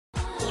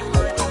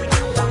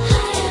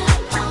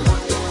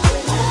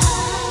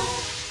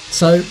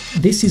So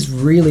this is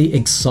really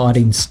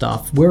exciting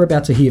stuff. We're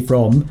about to hear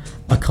from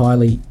a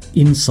Kylie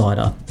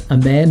insider, a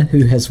man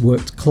who has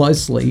worked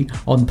closely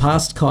on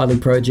past Kylie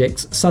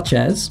projects such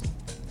as,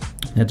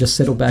 now just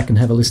settle back and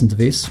have a listen to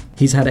this.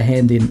 He's had a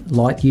hand in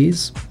Light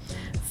Years,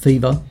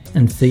 Fever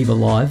and Fever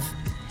Live,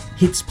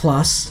 Hits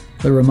Plus,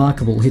 the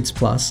remarkable Hits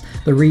Plus,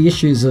 the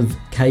reissues of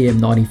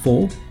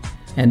KM94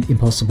 and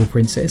Impossible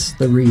Princess,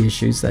 the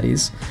reissues that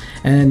is,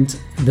 and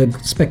the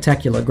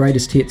spectacular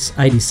Greatest Hits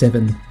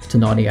 87 to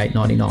 98,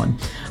 99.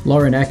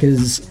 Lauren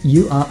Ackers,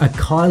 you are a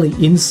Kylie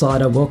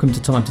insider. Welcome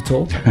to Time to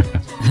Talk.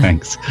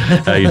 Thanks.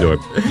 How you doing?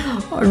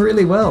 I'm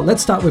really well.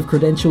 Let's start with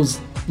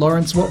credentials.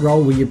 Lawrence, what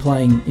role were you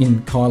playing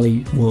in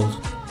Kylie world?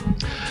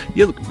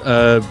 Yeah, look,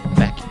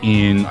 back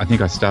in, I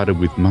think I started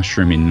with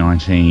Mushroom in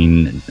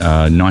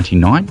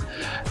 1999,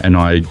 and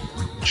I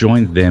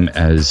joined them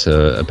as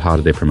a part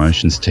of their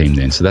promotions team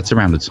then. So that's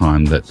around the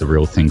time that The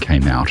Real Thing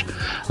came out.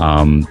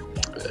 And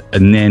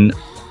then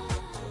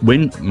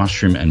when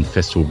Mushroom and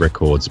Festival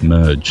Records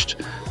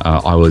merged,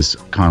 I was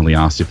kindly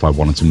asked if I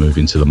wanted to move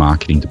into the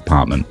marketing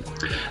department.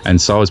 And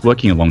so I was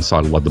working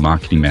alongside a lot of the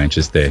marketing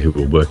managers there who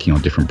were working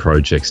on different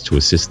projects to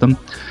assist them.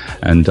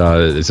 And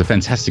there's a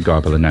fantastic guy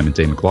by the name of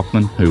Dean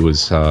McLaughlin, who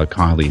was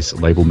Kylie's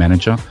label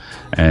manager.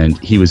 And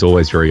he was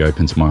always very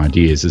open to my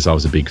ideas. As I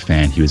was a big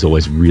fan, he was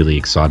always really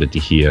excited to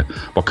hear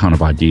what kind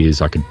of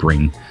ideas I could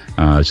bring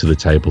to the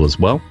table as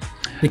well.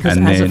 Because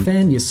as a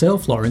fan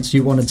yourself, Lawrence,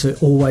 you wanted to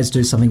always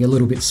do something a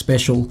little bit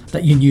special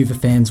that you knew the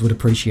fans would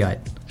appreciate.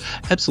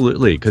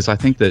 Absolutely, because I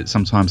think that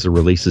sometimes the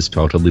releases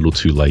felt a little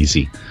too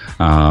lazy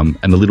and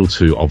a little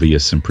too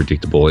obvious and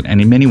predictable.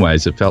 And in many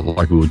ways, it felt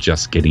like we were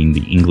just getting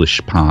the English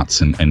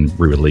parts and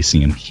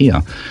re-releasing them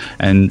here.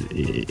 And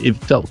it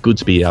felt good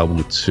to be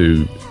able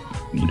to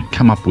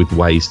come up with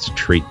ways to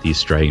treat the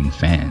Australian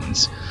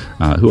fans,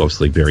 who are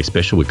obviously very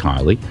special with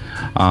Kylie,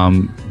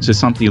 to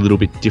something a little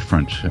bit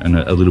different and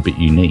a little bit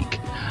unique.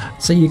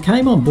 So you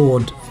came on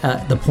board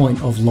at the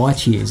point of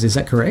Light Years, is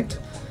that correct?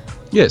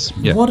 Yes.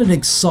 Yeah. What an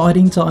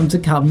exciting time to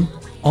come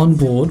on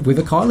board with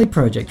a Kylie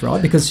project,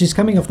 right? Because she's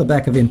coming off the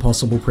back of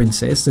Impossible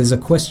Princess. There's a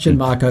question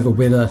mark over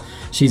whether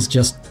she's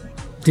just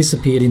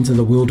disappeared into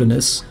the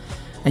wilderness.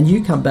 And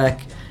you come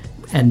back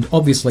and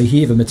obviously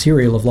hear the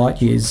material of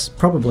Light Years,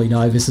 probably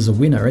know this is a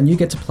winner, and you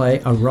get to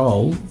play a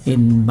role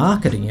in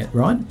marketing it,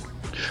 right?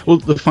 Well,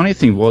 the funny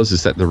thing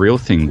is that The Real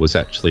Thing was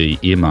actually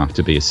earmarked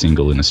to be a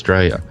single in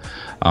Australia.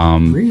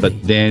 Really? But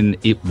then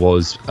it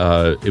was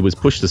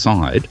pushed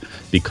aside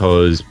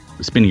because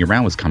Spinning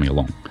Around was coming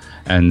along.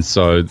 And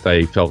so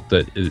they felt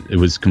that it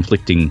was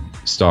conflicting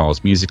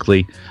styles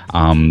musically.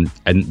 And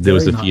there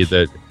was the fear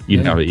that,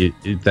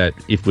 that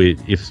if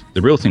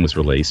The Real Thing was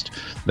released,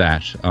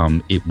 that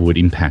it would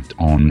impact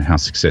on how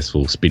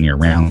successful Spinning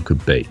Around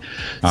could be.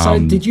 So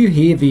did you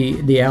hear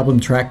the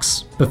album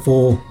tracks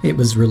before it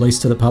was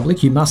released to the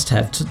public? You must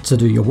have to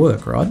do your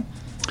work, right?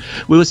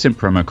 We were sent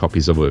promo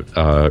copies of it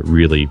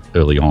really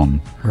early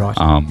on. Right.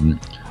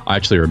 I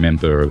actually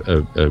remember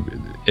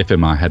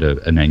FMR had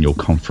an annual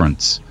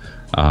conference,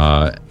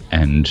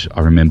 and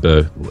I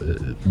remember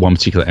one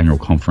particular annual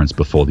conference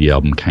before the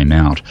album came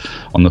out.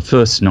 On the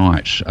first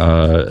night,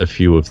 a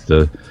few of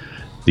the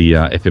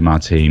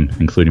FMR team,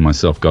 including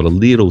myself, got a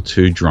little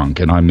too drunk,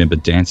 and I remember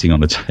dancing on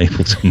the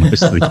table to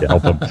most of the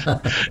album,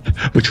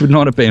 which would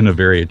not have been a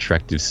very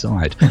attractive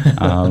sight.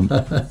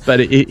 But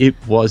it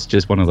was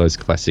just one of those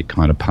classic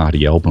kind of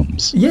party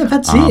albums. Yeah,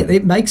 that's it.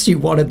 It makes you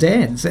want to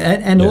dance,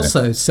 and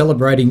also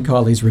celebrating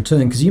Kylie's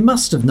return, because you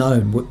must have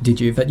known,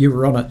 did you, that you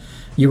were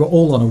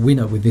all on a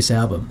winner with this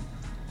album?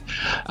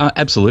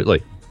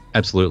 Absolutely.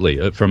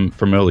 From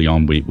early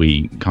on,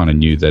 we kind of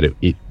knew that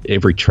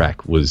every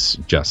track was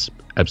just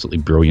absolutely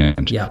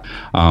brilliant. Yeah.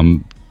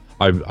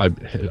 I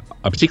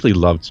particularly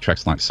loved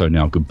tracks like So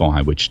Now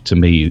Goodbye, which to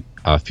me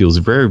feels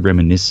very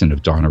reminiscent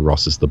of Diana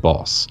Ross's The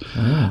Boss.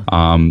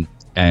 Oh.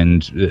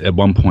 And at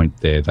one point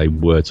there, they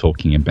were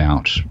talking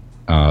about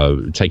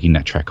taking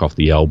that track off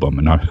the album,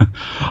 and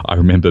I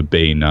remember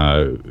being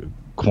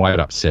quite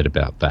upset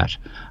about that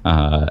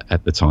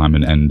at the time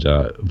and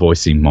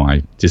voicing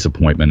my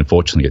disappointment.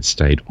 Unfortunately, it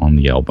stayed on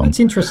the album. It's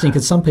interesting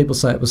because some people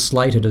say it was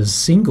slated as a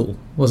single.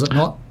 Was it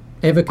not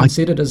ever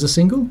considered as a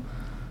single?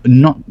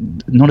 Not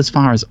as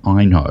far as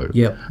I know.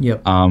 Yep.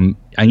 And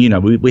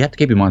we have to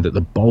keep in mind that the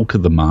bulk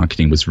of the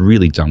marketing was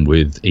really done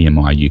with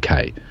EMI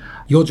UK.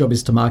 Your job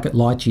is to market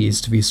Light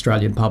Years to the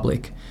Australian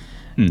public.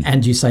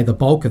 And you say the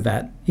bulk of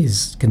that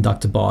is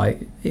conducted by,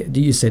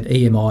 you said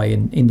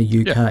EMI in the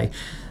UK. Yeah.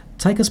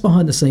 Take us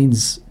behind the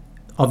scenes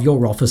of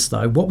your office,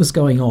 though. What was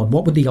going on?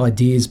 What were the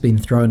ideas being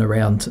thrown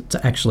around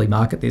to actually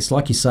market this?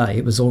 Like you say,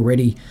 it was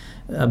already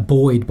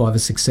buoyed by the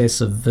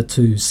success of the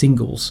two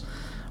singles.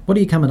 What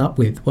are you coming up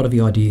with? What are the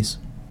ideas?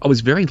 I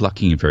was very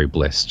lucky and very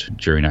blessed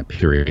during that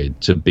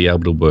period to be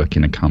able to work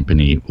in a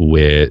company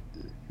where,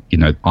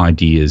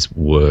 ideas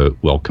were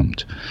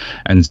welcomed.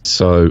 And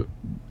so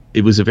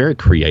it was a very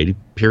creative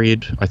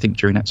period, I think,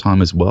 during that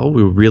time as well.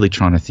 We were really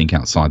trying to think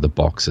outside the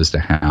box as to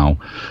how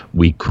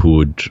we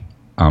could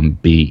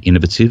be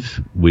innovative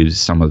with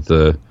some of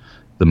the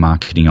the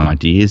marketing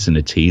ideas and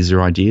the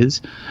teaser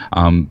ideas,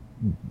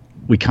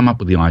 we come up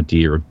with the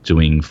idea of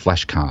doing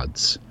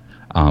flashcards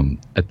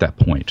at that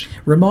point.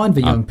 Remind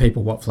the young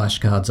people what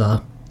flashcards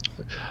are.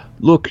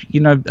 Look,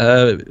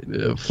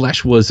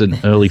 Flash was an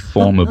early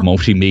form of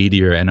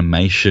multimedia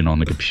animation on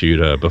the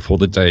computer before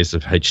the days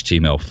of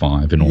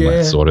HTML5 and all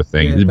that sort of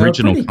thing. Yeah, the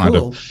original kind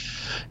cool. of...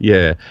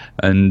 Yeah,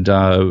 and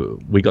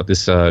we got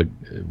this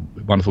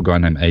wonderful guy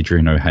named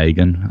Adrian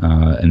O'Hagan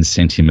and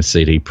sent him a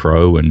CD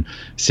Pro and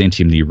sent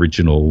him the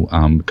original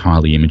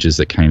Kylie images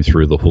that came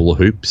through the hula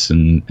hoops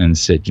and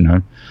said,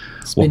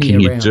 what can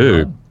you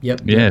do? Right?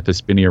 Yep. For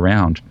spinning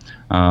around.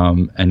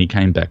 And he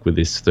came back with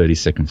this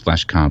 30-second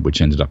flashcard,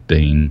 which ended up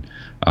being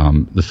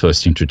the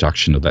first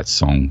introduction of that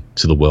song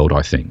to the world,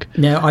 I think.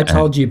 Now, I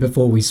told you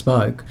before we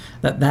spoke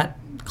that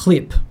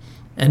clip,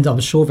 and I'm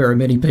sure very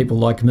many people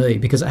like me,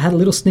 because it had a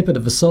little snippet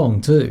of a song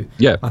too.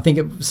 Yeah, I think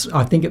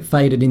it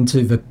faded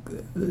into the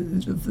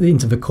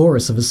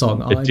chorus of a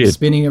song. It did.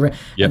 Spinning around,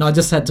 and I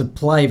just had to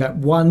play that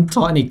one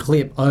tiny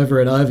clip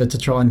over and over to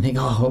try and think,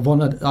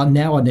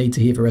 now I need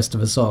to hear the rest of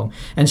the song.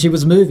 And she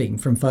was moving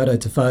from photo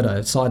to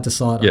photo, side to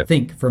side. I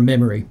think from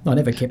memory. I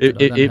never kept it.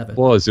 It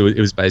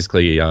was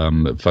basically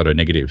photo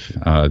negative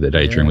that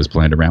Adrian was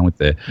playing around with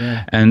there,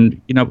 and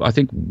I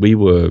think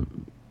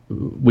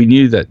we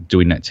knew that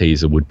doing that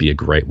teaser would be a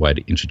great way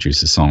to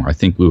introduce the song. I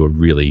think we were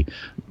really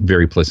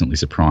very pleasantly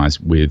surprised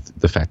with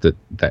the fact that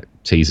that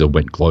teaser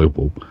went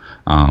global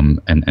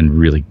and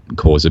really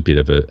caused a bit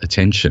of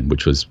attention,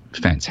 which was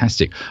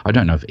fantastic. I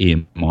don't know if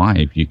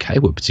EMI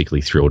UK were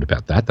particularly thrilled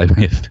about that. They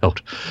may have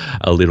felt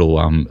a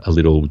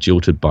little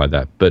jilted by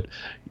that. But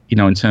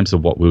in terms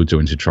of what we were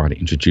doing to try to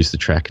introduce the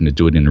track and to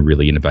do it in a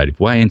really innovative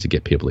way and to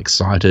get people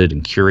excited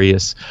and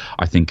curious,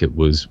 I think it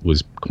was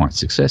quite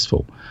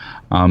successful.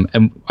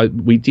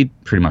 We did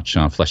pretty much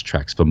flash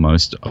tracks for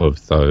most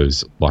of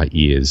those Light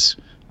Years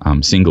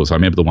singles. I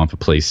remember the one for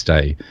Please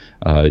Stay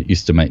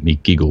used to make me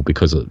giggle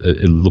because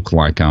it looked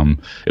like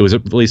it was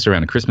released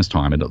around Christmas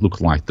time and it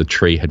looked like the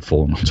tree had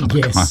fallen on top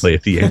of Kylie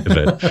at the end of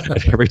it.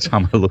 And every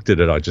time I looked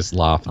at it, I just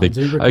laughed.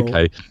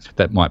 Okay,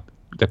 that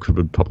could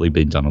have probably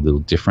been done a little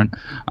different.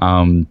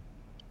 I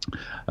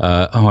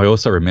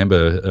also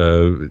remember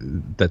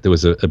that there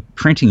was a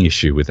printing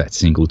issue with that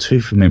single too,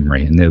 from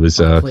memory, and there was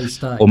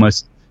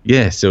almost.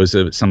 Yes, there was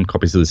some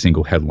copies of the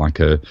single had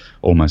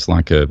almost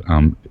like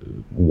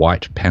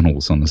white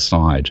panels on the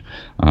side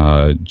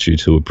due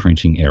to a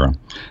printing error,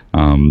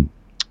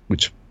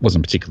 which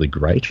wasn't particularly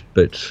great.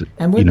 But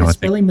and were there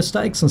spelling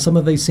mistakes on some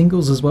of these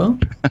singles as well?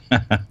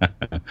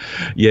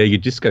 Yeah, your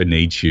Disco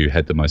Needs You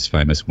had the most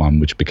famous one,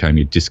 which became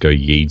your Disco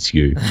Yeeds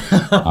You.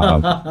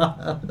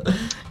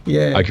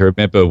 Yeah, I can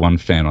remember one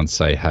fan on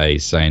Say Hey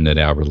saying that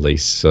our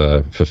release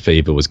for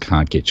Fever was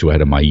Can't Get You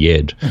Out of My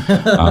Yed,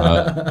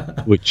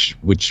 which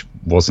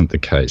wasn't the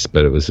case,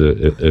 but it was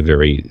a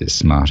very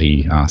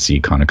smarty,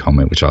 arsey kind of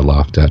comment, which I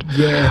laughed at.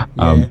 Yeah.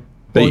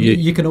 But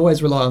you can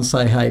always rely on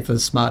Say Hey for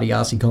smarty,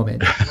 arsey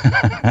comment.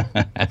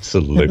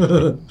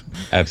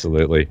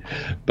 Absolutely.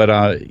 But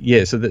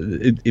so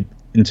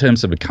in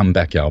terms of a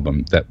comeback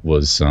album, that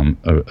was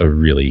a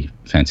really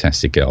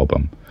fantastic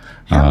album.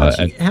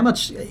 How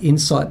much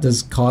insight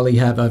does Kylie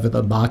have over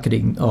the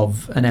marketing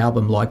of an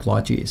album like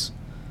Light Years?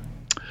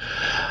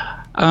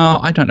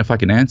 I don't know if I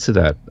can answer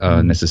that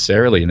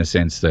necessarily, in a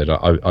sense that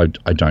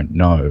I don't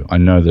know. I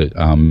know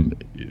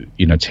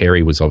that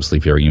Terry was obviously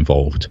very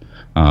involved.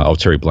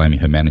 Terry Blamey,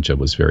 her manager,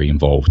 was very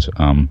involved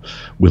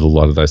with a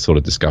lot of those sort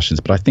of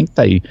discussions. But I think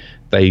they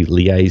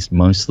liaised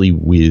mostly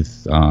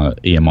with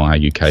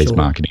EMI UK's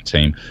marketing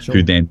team,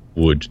 who then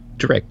would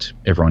direct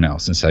everyone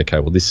else and say,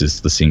 okay, well, this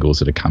is the singles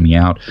that are coming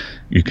out.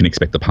 You can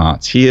expect the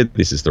parts here.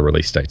 This is the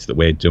release dates that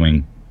we're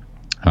doing,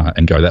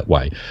 and go that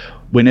way.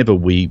 Whenever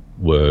we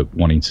were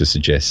wanting to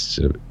suggest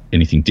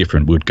anything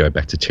different, we'd go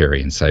back to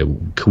Terry and say, well,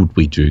 could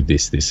we do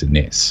this, this, and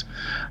this?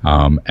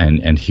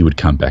 And he would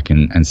come back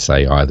and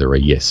say either a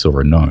yes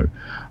or a no.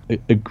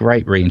 A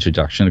great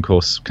reintroduction, of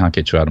course, Can't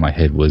Get You Out of My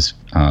Head was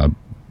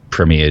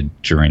premiered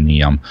during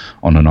the On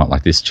a Night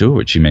Like This tour,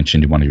 which you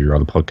mentioned in one of your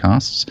other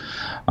podcasts.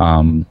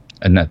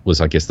 And that was,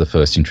 I guess, the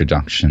first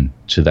introduction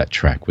to that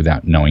track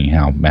without knowing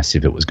how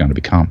massive it was going to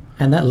become.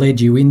 And that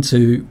led you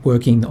into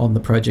working on the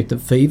project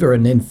of Fever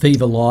and then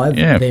Fever Live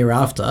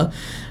thereafter.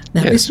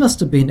 Now, this must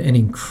have been an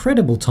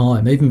incredible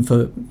time, even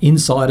for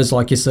insiders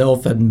like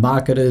yourself and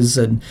marketers.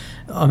 And,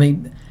 I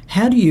mean,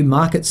 how do you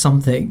market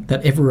something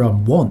that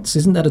everyone wants?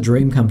 Isn't that a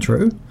dream come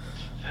true?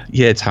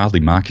 Yeah, it's hardly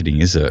marketing,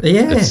 is it?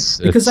 Yeah,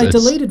 because they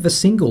deleted the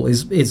single,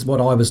 is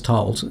what I was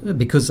told,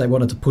 because they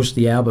wanted to push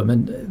the album.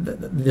 And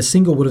the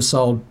single would have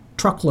sold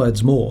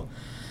truckloads more.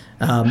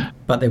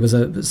 But there was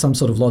some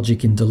sort of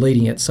logic in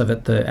deleting it so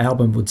that the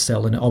album would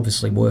sell, and it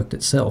obviously worked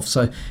itself.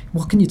 So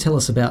what can you tell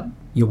us about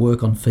your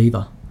work on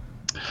Fever?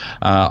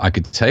 I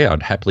could tell you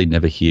I'd happily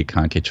never hear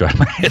Can't Get You Out of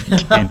My Head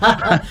again.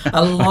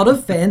 A lot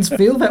of fans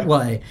feel that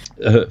way.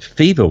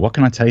 Fever, what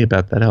can I tell you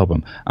about that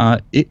album?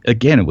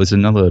 It was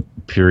another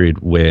period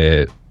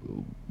where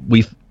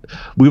we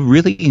were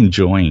really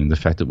enjoying the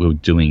fact that we were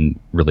doing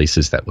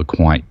releases that were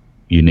quite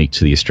unique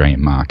to the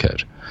Australian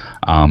market.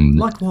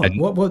 Like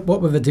what?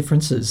 What were the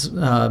differences?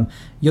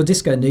 Your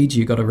Disco Needs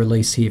You got a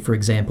release here, for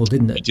example,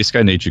 didn't it?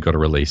 Disco Needs You got a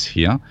release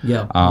here.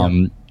 Yeah.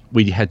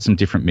 We had some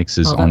different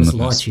mixes that on was the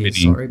Light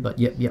Years, sorry, but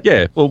yep.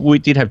 Yeah, well, we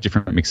did have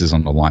different mixes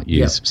on the Light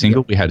Years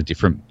single. We had a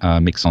different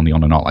mix on the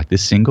On a Night Like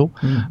This single.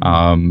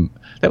 Mm-hmm.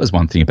 That was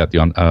one thing about the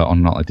On a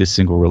Night Like This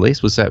single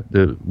release, was that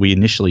we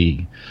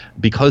initially,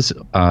 because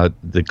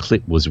the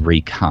clip was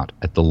recut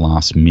at the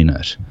last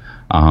minute,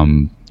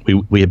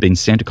 we had been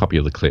sent a copy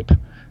of the clip,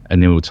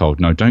 and then we were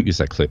told, no, don't use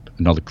that clip.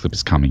 Another clip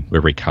is coming.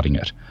 We're recutting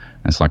it.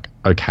 And it's like,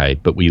 okay,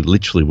 but we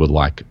literally were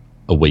like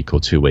a week or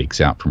 2 weeks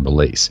out from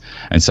release.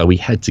 And so we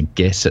had to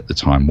guess at the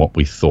time what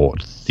we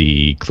thought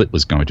the clip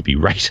was going to be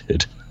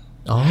rated.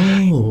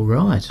 Oh,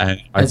 right.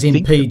 As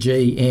in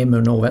PG, M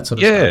and all that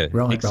sort of stuff. Yeah,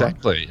 right,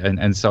 exactly. Right.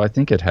 And so I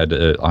think it had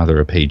either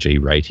a PG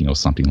rating or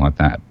something like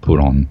that put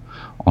on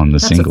the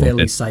That's single. That's a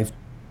fairly safe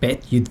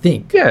bet, you'd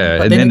think. Yeah.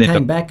 But then it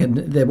came back and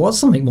there was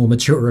something more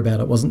mature about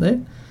it, wasn't there?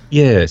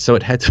 Yeah, so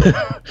it had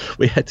to.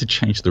 We had to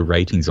change the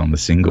ratings on the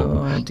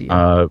single,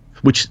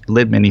 which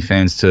led many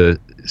fans to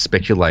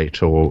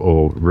speculate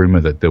or rumor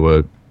that there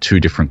were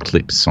two different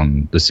clips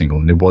on the single,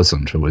 and it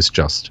wasn't. It was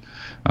just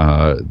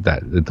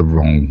the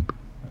wrong.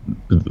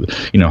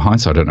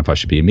 Hindsight, I don't know if I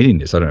should be admitting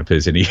this. I don't know if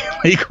there's any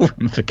legal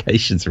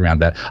ramifications around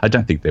that. I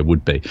don't think there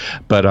would be.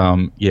 But,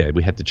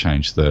 we had to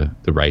change the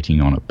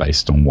rating on it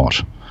based on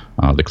what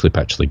the clip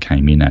actually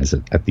came in as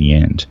at the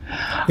end.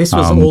 This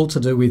was all to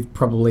do with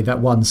probably that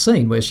one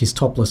scene where she's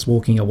topless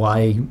walking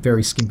away,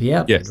 very skimpy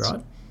outfit,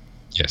 right?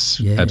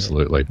 Yes,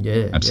 absolutely.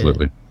 Yeah,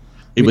 absolutely. Yeah.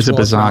 It was a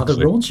bizarre clip.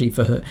 Raunchy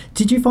for her.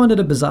 Did you find it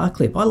a bizarre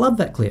clip? I love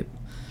that clip.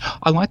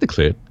 I like the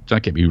clip.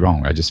 Don't get me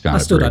wrong. I just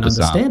found it very bizarre. I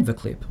still don't understand the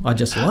clip. I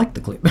just like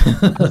the clip.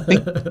 I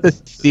think the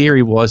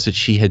theory was that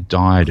she had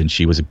died and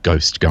she was a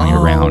ghost going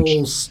around.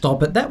 Oh,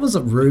 stop it. That was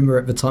a rumour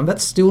at the time.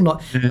 That's still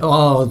not...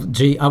 Oh,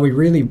 gee, are we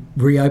really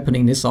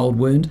reopening this old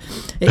wound?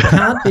 It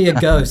can't be a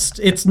ghost.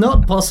 It's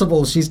not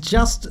possible. She's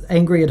just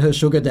angry at her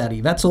sugar daddy.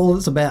 That's all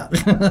it's about.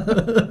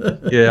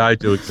 Yeah, I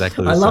do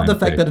exactly the same. I love the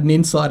fact that an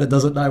insider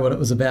doesn't know what it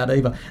was about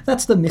either.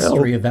 That's the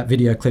mystery of that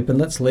video clip, and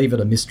let's leave it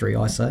a mystery,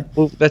 I say.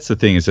 Well, that's the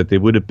thing, is that there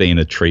would have been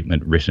a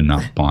treatment written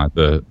up by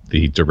the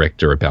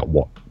director about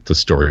what the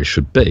story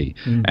should be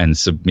and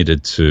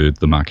submitted to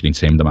the marketing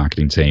team. The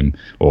marketing team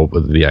or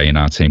the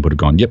A&R team would have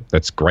gone, yep,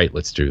 that's great,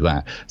 let's do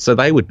that. So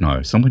they would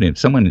know. Someone in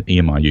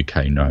EMI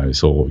UK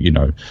knows, or, the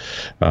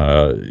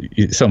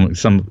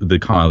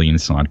Kylie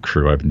Inside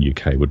crew over in the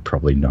UK would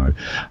probably know.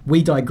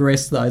 We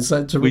digress, though.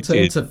 So to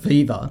return to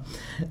Fever,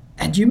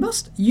 and you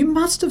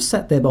must have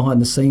sat there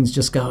behind the scenes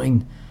just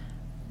going,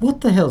 what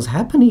the hell's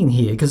happening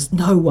here? Because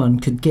no one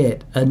could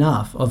get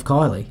enough of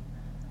Kylie.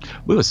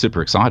 We were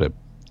super excited.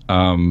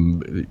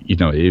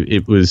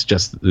 It was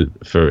just,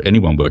 for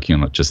anyone working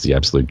on it, just the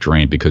absolute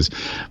dream, because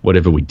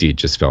whatever we did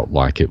just felt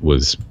like it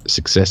was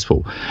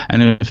successful.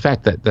 And in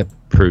fact, that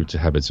proved to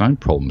have its own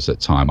problems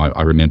at the time.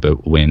 I remember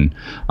when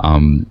I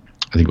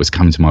think it was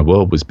Coming to My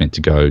World was meant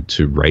to go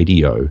to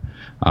radio,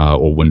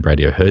 or when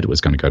radio heard it was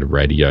going to go to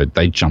radio,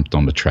 they jumped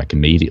on the track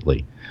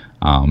immediately.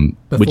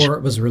 Before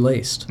it was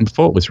released.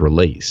 Before it was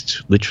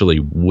released,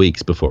 literally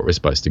weeks before it was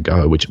supposed to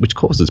go, which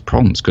causes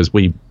problems, because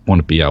we want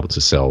to be able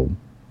to sell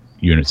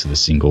units of the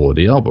single or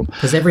the album.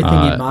 Because everything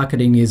in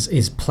marketing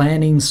is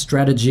planning,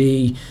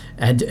 strategy,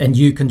 and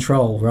you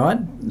control, right?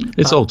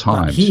 It's all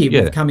timed. But here,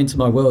 we've Come Into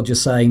My World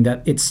just saying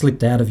that it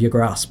slipped out of your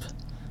grasp.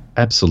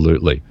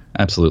 Absolutely.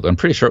 I'm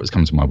pretty sure it was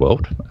Come to My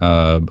World.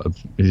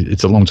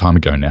 It's a long time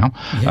ago now.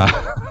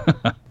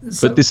 Yeah.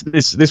 But this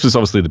was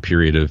obviously the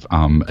period of,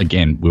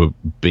 again, we were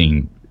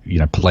being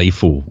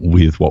playful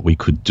with what we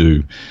could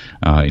do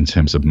in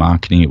terms of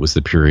marketing. It was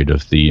the period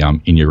of the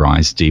In Your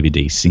Eyes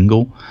DVD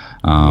single.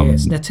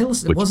 Yes. Now tell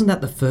us, wasn't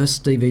that the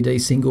first DVD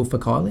single for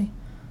Kylie?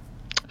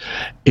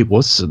 It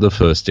was the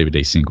first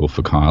DVD single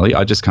for Kylie.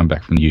 I just come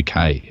back from the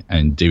UK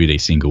and DVD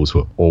singles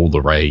were all the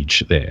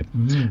rage there.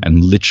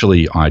 And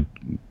literally I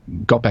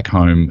got back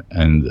home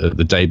and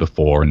the day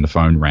before and the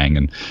phone rang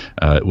and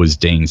it was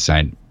Dean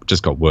saying,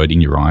 just got word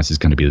In Your Eyes is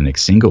going to be the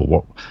next single.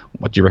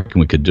 What do you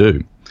reckon we could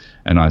do?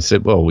 And I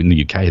said, well, in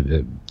the UK,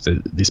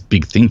 this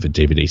big thing for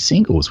DVD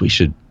singles, we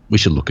should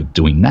look at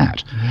doing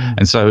that.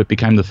 And so it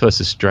became the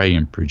first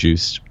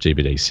Australian-produced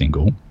DVD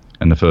single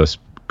and the first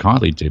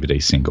Kylie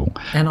DVD single.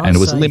 And it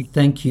was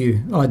thank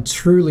you. I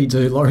truly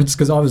do, Lawrence,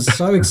 because I was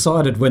so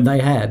excited when they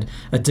had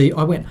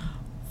I went,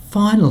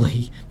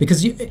 finally,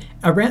 because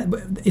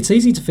it's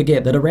easy to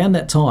forget that around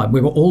that time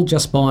we were all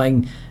just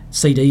buying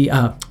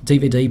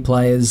DVD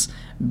players,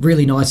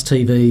 really nice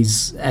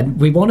TVs, and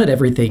we wanted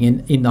everything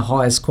in the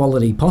highest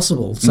quality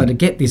possible. So to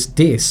get this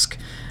disc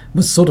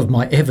was sort of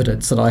my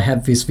evidence that I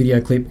have this video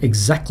clip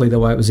exactly the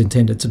way it was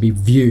intended to be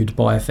viewed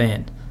by a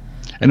fan.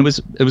 And it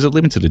was a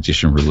limited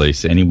edition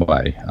release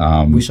anyway.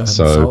 Wish I hadn't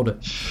sold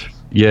it.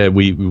 Yeah,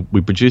 we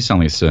produced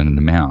only a certain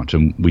amount,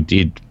 and we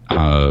did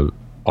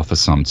offer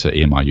some to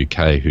EMI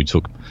UK, who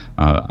took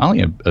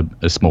only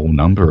a small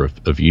number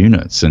of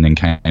units, and then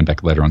came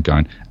back later on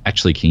going,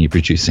 actually, can you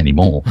produce any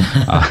more?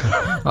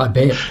 I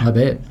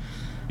bet.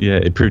 Yeah,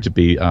 it proved to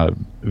be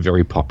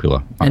very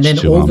popular. And then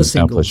to, all the our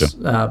singles,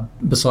 pleasure.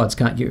 besides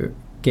Can't You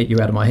Get You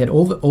Out of My Head,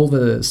 all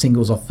the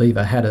singles off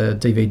Fever had a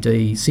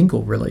DVD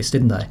single release,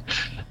 didn't they?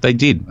 They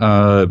did.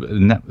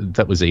 And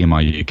that was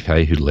EMI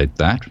UK who led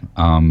that.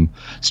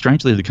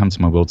 Strangely, the Come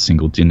to My World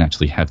single didn't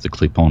actually have the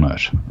clip on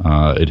it.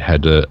 It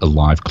had a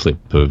live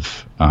clip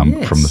of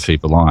from the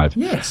Fever Live.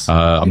 Yes,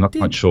 I'm not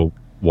quite sure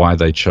why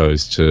they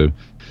chose to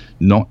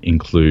not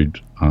include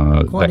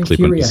that clip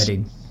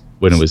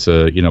when it was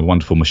a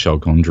wonderful Michel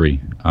Gondry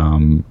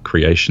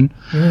creation.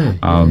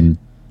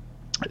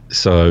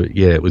 So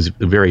yeah, it was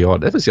very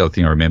odd. That was the other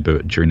thing I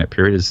remember during that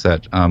period, is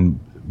that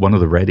one of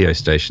the radio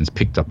stations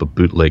picked up a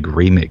bootleg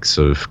remix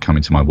of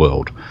Coming to My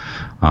World,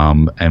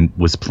 and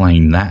was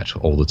playing that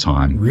all the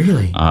time.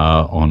 Really?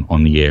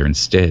 On the air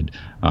instead.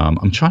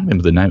 I'm trying to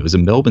remember the name. It was a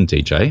Melbourne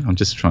DJ. I'm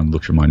just trying to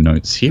look through my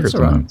notes here at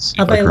the moment.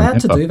 Are they allowed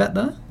to do that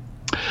though?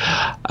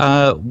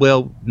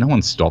 Well, no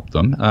one stopped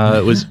them.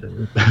 It was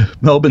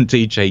Melbourne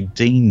DJ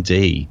Dean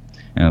D,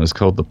 and it was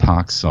called the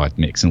Parkside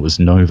Mix, and it was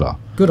Nova.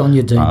 Good on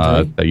you, Dean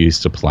D. They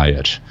used to play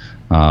it.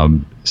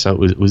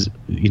 So it was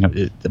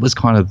it was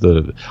kind of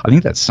I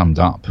think that summed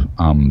up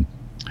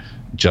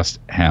just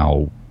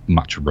how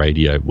much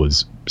radio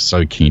was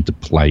so keen to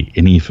play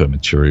any of her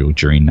material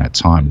during that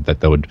time, that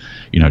they would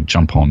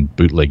jump on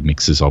bootleg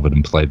mixes of it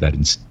and play that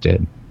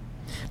instead.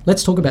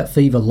 Let's talk about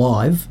Fever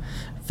Live.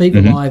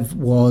 Fever Live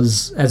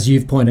was, as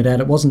you've pointed out,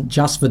 it wasn't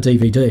just for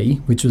DVD,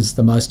 which was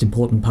the most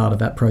important part of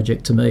that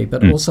project to me,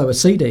 but also a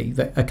CD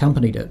that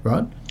accompanied it,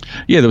 right?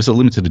 Yeah, there was a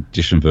limited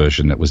edition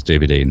version that was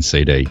DVD and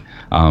CD.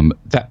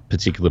 That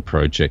particular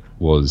project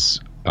was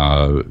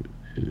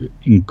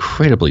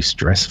incredibly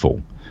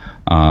stressful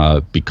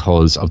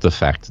because of the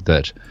fact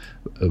that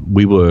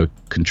we were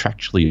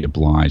contractually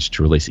obliged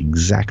to release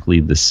exactly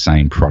the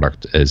same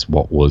product as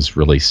what was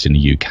released in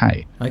the UK.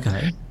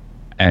 Okay.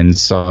 And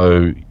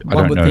so I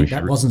don't know.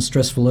 That wasn't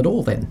stressful at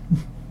all then.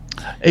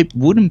 It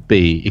wouldn't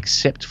be,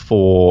 except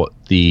for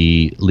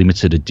the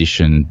limited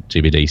edition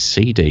DVD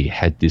CD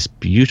had this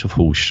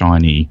beautiful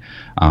shiny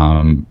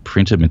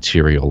printed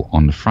material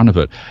on the front of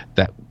it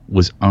that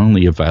was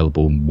only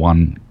available in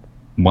one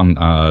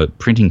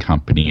printing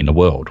company in the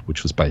world,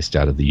 which was based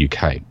out of the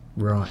UK.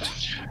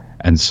 Right.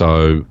 And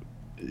so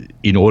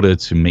in order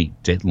to meet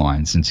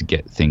deadlines and to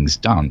get things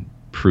done,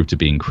 proved to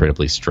be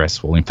incredibly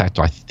stressful. In fact,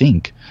 I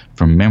think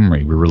from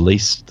memory, we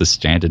released the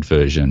standard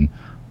version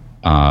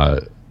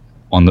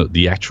on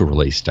the actual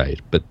release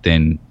date, but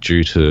then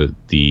due to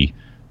the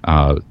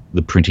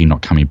printing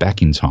not coming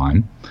back in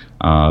time,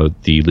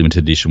 the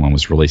limited edition one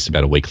was released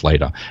about a week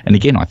later. And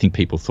again, I think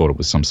people thought it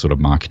was some sort of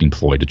marketing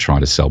ploy to try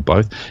to sell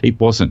both. It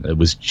wasn't. It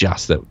was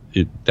just that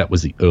that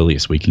was the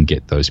earliest we can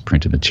get those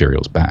printed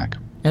materials back.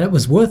 And it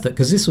was worth it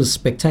because this was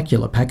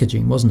spectacular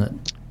packaging, wasn't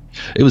it?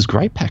 It was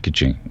great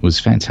packaging. It was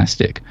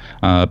fantastic.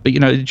 But,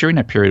 during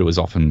that period, it was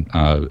often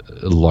a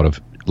lot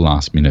of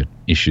last-minute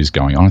issues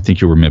going on. I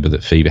think you'll remember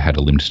that Fever had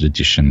a limited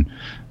edition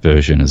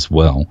version as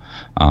well,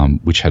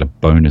 which had a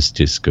bonus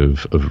disc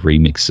of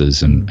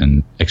remixes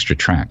and extra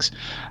tracks.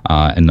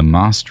 And the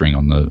mastering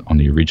on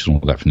the original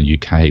of that from the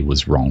UK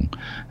was wrong.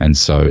 And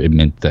so it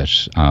meant that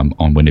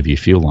on Whenever You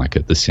Feel Like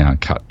It, the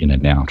sound cut in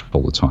and out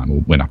all the time,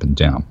 or went up and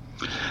down.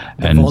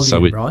 The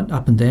volume, right?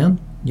 Up and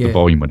down? Yeah. The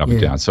volume went up and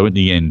down. So in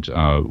the end,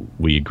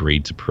 we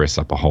agreed to press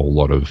up a whole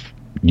lot of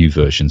new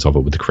versions of it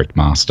with the correct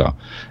master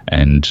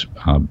and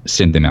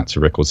send them out to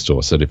record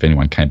stores so that if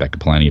anyone came back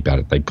complaining about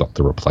it, they got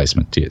the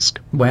replacement disc.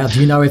 Wow. Do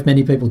you know if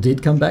many people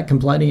did come back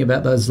complaining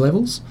about those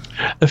levels?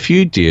 A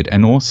few did.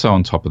 And also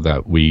on top of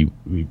that, we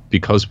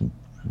because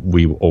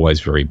we were always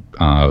very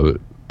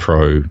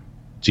pro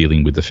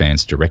dealing with the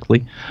fans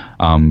directly,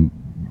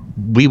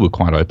 we were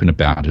quite open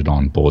about it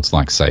on boards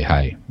like Say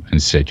Hey,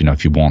 and said,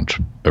 if you want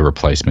a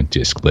replacement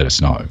disc, let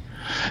us know.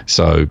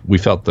 So we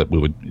felt that we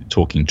were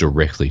talking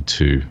directly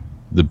to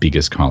the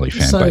biggest Kylie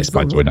fan base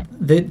by doing it.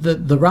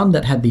 The run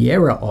that had the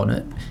error on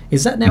it,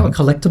 is that now a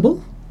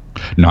collectible?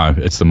 No,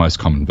 it's the most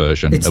common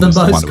version. It's the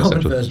most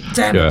common version.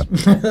 Damn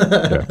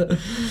it.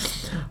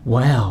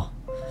 Wow.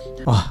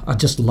 Oh, I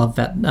just love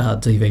that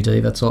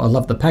DVD. That's all. I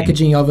love the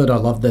packaging of it. I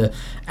love the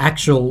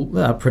actual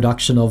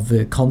production of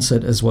the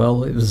concert as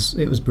well. It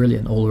was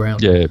brilliant all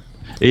around. Yeah,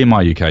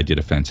 EMI UK did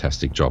a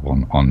fantastic job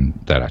on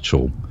that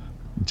actual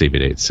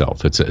DVD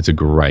itself. It's a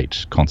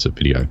great concert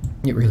video.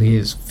 It really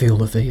is. Feel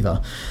the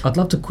fever. I'd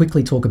love to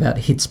quickly talk about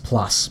Hits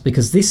Plus,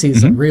 because this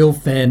is a real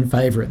fan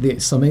favourite.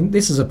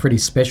 This is a pretty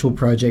special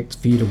project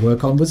for you to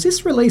work on. Was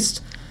this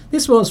released?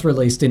 This was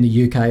released in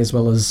the UK as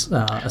well as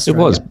Australia.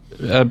 It was.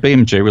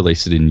 BMG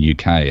released it in the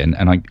UK,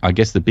 and I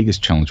guess the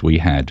biggest challenge we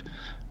had,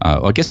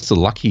 I guess the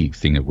lucky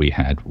thing that we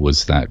had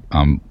was that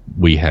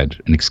we had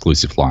an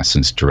exclusive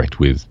license direct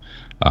with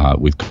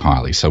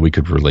Kylie, so we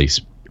could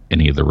release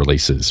any of the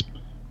releases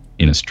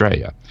in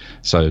Australia.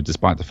 So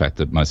despite the fact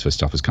that most of our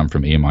stuff has come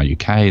from EMI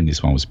UK and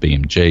this one was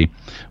BMG,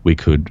 we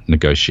could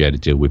negotiate a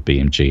deal with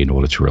BMG in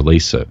order to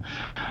release it.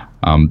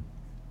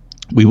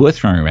 We were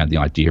throwing around the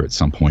idea at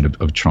some point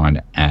of trying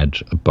to add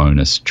a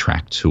bonus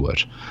track to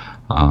it.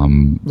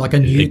 Like a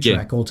new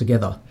track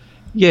altogether.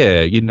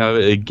 Yeah,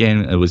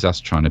 again, it was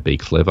us trying to be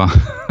clever.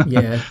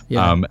 Yeah,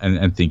 yeah.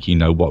 And think,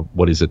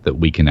 what is it that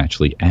we can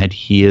actually add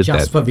here?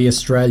 Just for the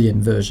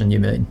Australian version, you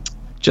mean?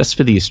 Just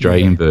for the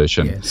Australian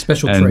version. Yeah,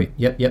 special treat.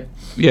 Yep.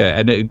 Yeah,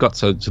 and it got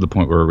to the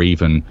point where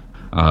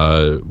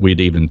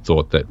we'd even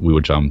thought that we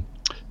would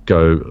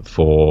go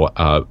for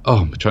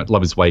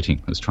Love Is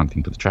Waiting. I was trying to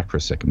think of the track for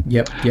a second.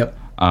 Yep.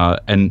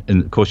 And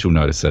of course you'll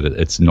notice that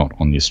it's not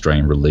on the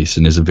Australian release,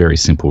 and there's a very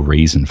simple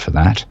reason for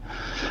that,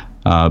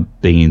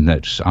 being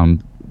that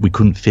we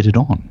couldn't fit it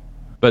on.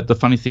 But the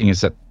funny thing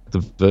is that the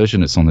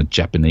version that's on the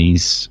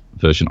Japanese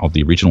version of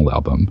the original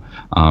album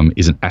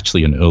isn't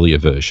actually an earlier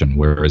version,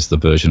 whereas the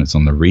version that's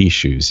on the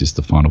reissues is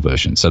the final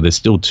version. So there's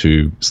still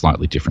two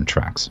slightly different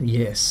tracks.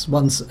 Yes,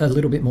 one's a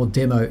little bit more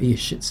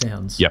demo-ish, it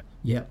sounds. Yep.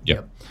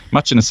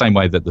 Much in the same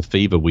way that the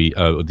Fever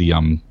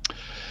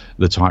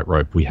the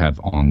Tightrope we have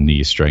on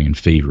the Australian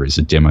Fever is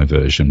a demo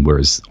version,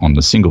 whereas on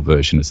the single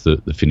version it's the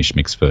finished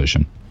mix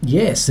version.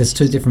 Yes, there's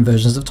two different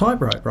versions of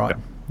Tightrope, right?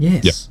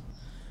 Yes. Yep.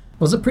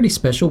 Was it pretty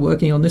special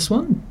working on this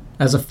one?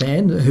 As a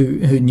fan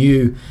who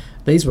knew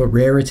these were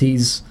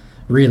rarities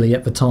really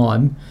at the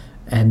time,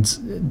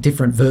 and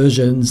different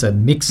versions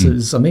and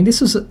mixes. I mean,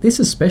 this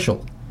is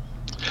special.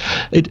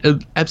 It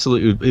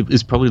absolutely, it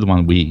is probably the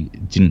one we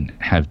didn't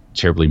have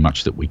terribly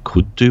much that we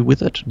could do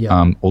with it.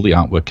 Yeah. All the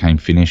artwork came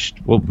finished.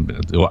 Well,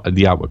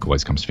 the artwork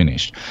always comes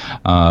finished,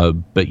 but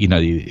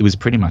it was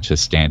pretty much a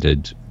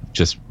standard,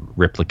 just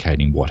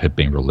replicating what had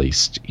been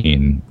released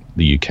in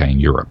the UK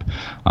and Europe.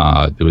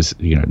 There was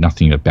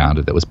nothing about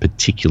it that was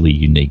particularly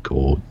unique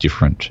or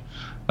different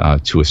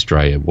to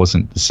Australia. It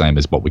wasn't the same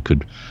as what we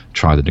could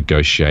try to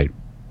negotiate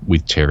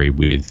with Terry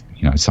with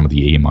some of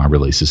the EMI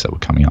releases that were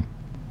coming up.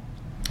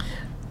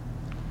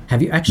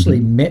 Have you actually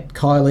met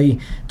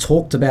Kylie,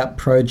 talked about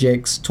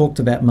projects, talked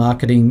about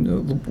marketing?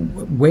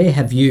 Where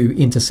have you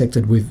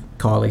intersected with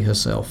Kylie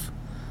herself?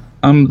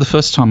 The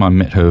first time I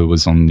met her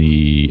was on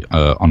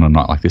On a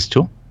Night Like This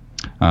tour,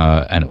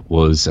 and it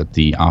was at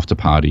the after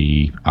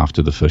party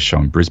after the first show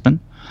in Brisbane.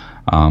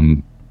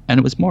 And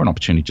it was more an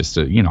opportunity just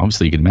to,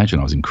 obviously you can imagine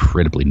I was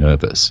incredibly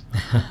nervous,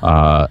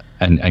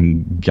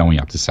 and going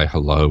up to say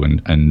hello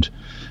and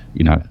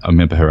I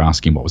remember her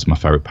asking what was my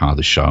favourite part of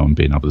the show and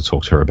being able to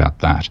talk to her about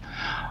that.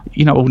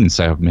 I wouldn't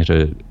say I've met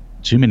her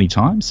too many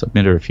times. I've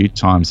met her a few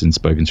times and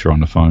spoken to her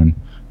on the phone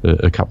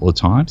a couple of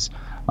times.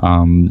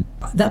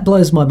 That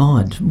blows my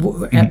mind.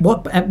 At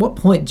what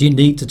point do you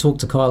need to talk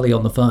to Kylie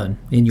on the phone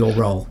in your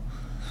role?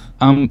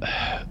 I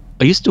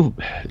used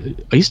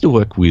to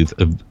work with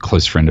a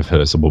close friend of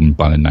hers, a woman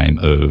by the name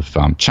of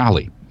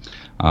Charlie,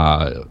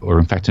 or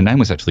in fact her name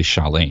was actually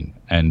Charlene,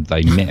 and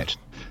they met.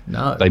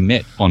 No. They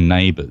met on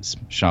Neighbours.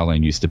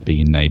 Charlene used to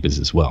be in Neighbours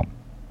as well.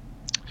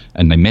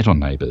 And they met on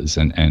Neighbours,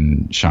 and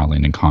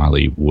Charlene and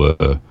Kylie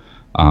were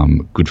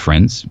good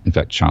friends. In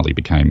fact, Charlie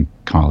became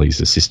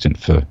Kylie's assistant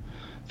for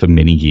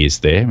many years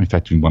there. In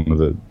fact, in one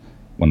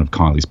of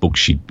Kylie's books,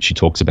 she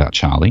talks about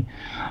Charlie.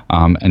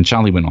 And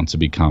Charlie went on to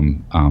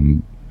become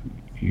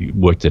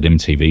worked at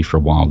MTV for a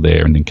while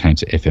there, and then came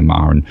to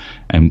FMR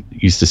and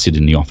used to sit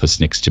in the office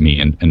next to me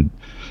and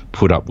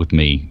put up with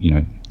me,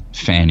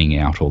 fanning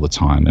out all the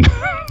time, and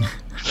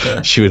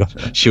she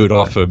would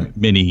offer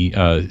many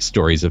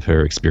stories of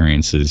her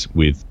experiences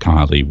with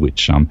Kylie,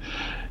 which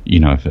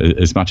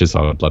as much as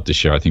I would love to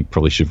share, I think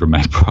probably should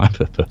remain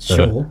private. But,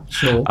 sure.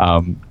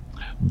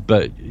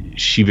 But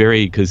she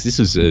because this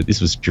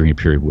was during a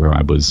period where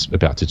I was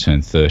about to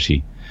turn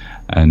 30,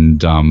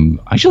 and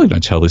I usually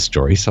don't tell this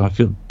story, so I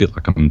feel a bit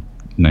like I'm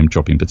name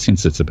dropping, but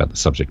since it's about the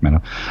subject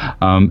matter,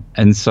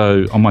 and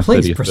so on my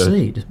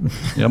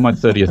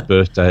 30th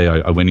birthday,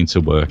 I went into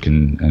work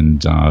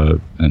and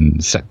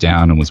sat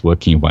down and was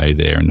working away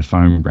there, and the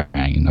phone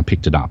rang and I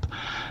picked it up,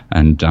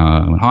 and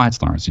I went, "Hi,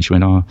 it's Lawrence," and she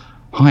went, "Oh,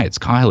 hi, it's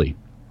Kylie."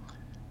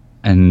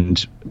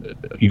 And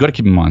you got to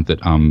keep in mind that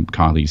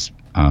Kylie's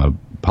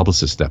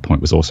publicist at that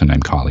point was also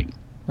named Kylie.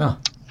 Oh.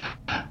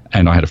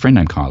 And I had a friend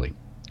named Kylie,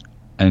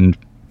 and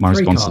my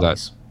response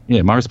Kylies.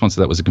 to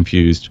that was a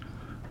confused,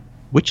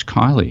 "Which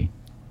Kylie?"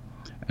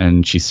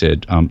 And she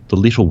said, "The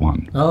little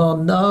one." Oh,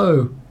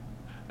 no.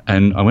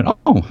 And I went,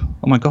 oh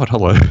my God,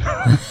 hello.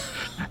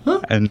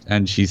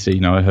 and she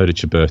said, "I heard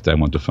it's your birthday. I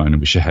want to phone and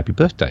wish you a happy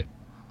birthday."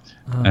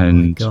 Oh,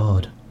 and my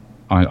God.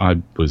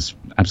 I was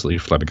absolutely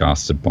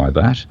flabbergasted by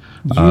that.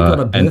 You got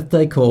a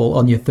birthday call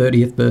on your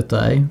 30th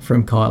birthday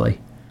from Kylie.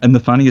 And the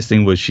funniest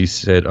thing was she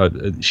said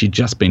she'd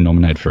just been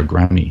nominated for a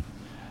Grammy.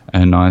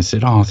 And I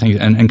said, "Oh, thank you,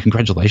 and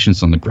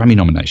congratulations on the Grammy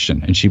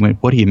nomination." And she went,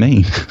 "What do you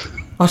mean?"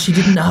 Oh, she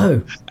didn't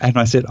know. And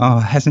I said, "Oh,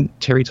 hasn't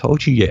Terry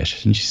told you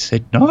yet?" And she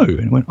said, "No."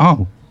 And I went,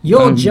 "Oh.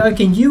 You're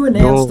joking. You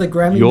announced the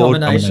Grammy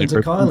nomination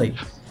to Kylie.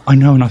 I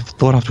know, and I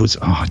thought afterwards,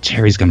 oh,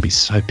 Terry's going to be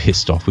so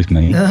pissed off with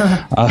me.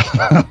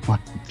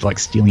 Like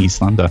stealing his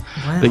thunder.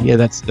 Wow. But yeah,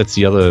 that's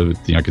the other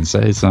thing I can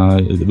say is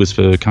it was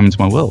for coming to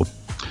my world.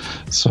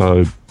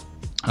 So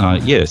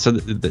So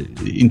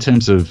in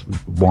terms of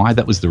why,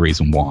 that was the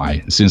reason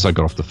why. As soon as I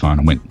got off the phone,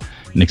 I went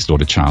next door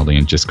to Charlie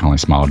and just kind of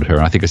smiled at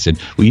her. I think I said,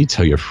 "Will you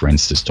tell your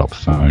friends to stop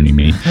phoning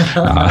me?"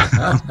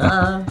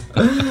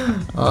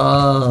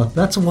 Oh,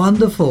 that's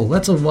wonderful.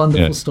 That's a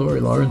wonderful story,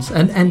 Lawrence.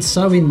 And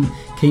so in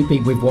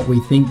keeping with what we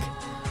think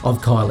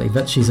of Kylie,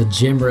 that she's a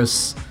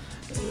generous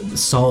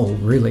soul,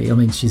 really. I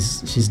mean,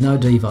 she's no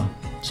diva.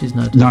 She's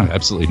no diva. No,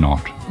 absolutely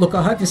not. Look,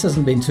 I hope this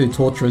hasn't been too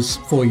torturous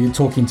for you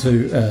talking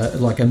to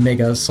like a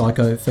mega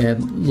psycho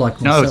fan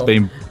like myself. No, it's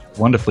been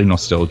wonderfully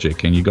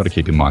nostalgic, and you've got to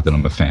keep in mind that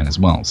I'm a fan as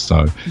well.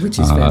 So, which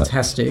is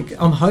fantastic.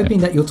 I'm hoping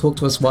that you'll talk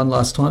to us one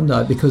last time,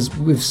 though, because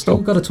we've still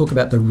got to talk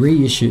about the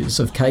reissues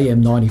of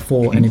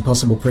KM94 and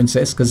Impossible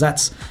Princess, because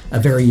that's a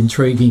very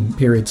intriguing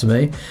period to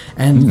me.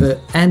 And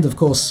and of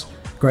course,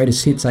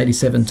 Greatest Hits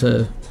 87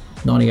 to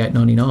 98,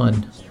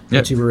 99.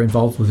 That you were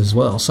involved with as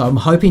well. So I'm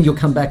hoping you'll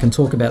come back and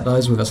talk about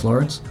those with us,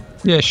 Lawrence.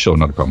 Yeah, sure,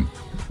 not a problem.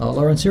 Oh,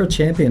 Lawrence, you're a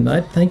champion,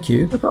 mate. Thank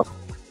you. No problem.